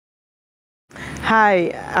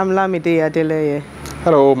Hi, I'm Lamide Adeleye.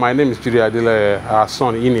 Hello, my name is Judy Adeleye. Our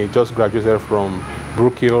son Ini just graduated from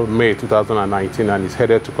Brook Hill May 2019 and is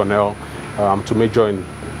headed to Cornell to major in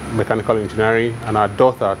mechanical engineering. And our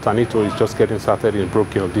daughter Tanito is just getting started in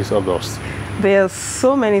Brook Hill this August. There are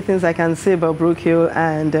so many things I can say about Brook Hill,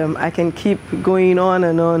 and I can keep going on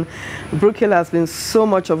and on. Brook Hill has been so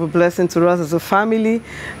much of a blessing to us as a family.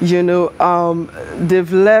 You know,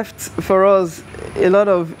 they've left for us a lot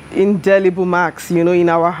of indelible marks, you know, in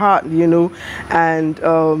our heart, you know. And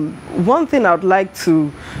one thing I'd like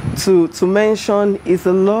to mention is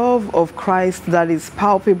the love of Christ that is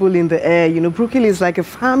palpable in the air. You know, Brook Hill is like a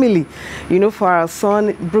family. You know, for our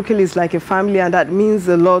son, Brook Hill is like a family, and that means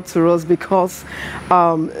a lot to us because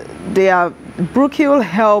Brook Hill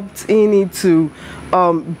helped Ini to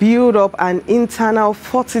build up an internal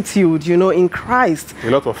fortitude, you know, in Christ. A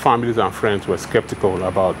lot of families and friends were skeptical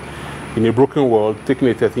about, in a broken world, taking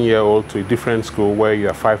a 13-year-old to a different school where you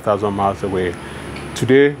are 5,000 miles away.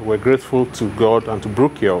 Today, we're grateful to God and to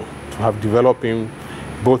Brook Hill to have developed him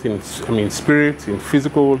both in spirit, in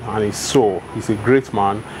physical, and his soul. He's a great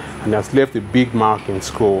man and has left a big mark in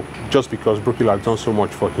school just because Brook Hill has done so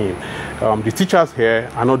much for him. The teachers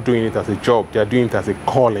here are not doing it as a job, they're doing it as a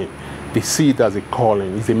calling. They see it as a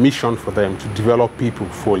calling. It's a mission for them to develop people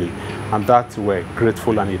fully, and that we're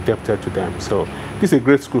grateful and indebted to them. So this is a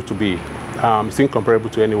great school to be. It's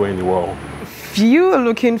incomparable to anywhere in the world. If you are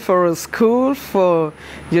looking for a school for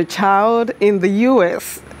your child in the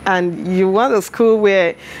US, and you want a school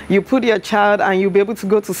where you put your child and you'll be able to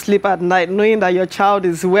go to sleep at night knowing that your child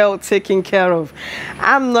is well taken care of,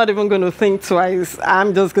 I'm not even going to think twice.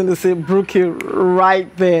 I'm just going to say Brook Hill right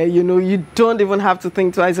there. You know, you don't even have to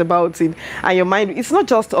think twice about it. And your mind, it's not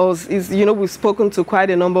just us. It's, you know, we've spoken to quite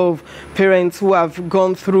a number of parents who have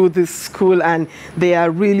gone through this school and they are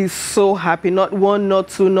really so happy. Not one, not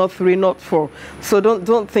two, not three, not four. So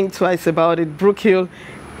don't think twice about it. Brook Hill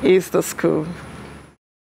is the school.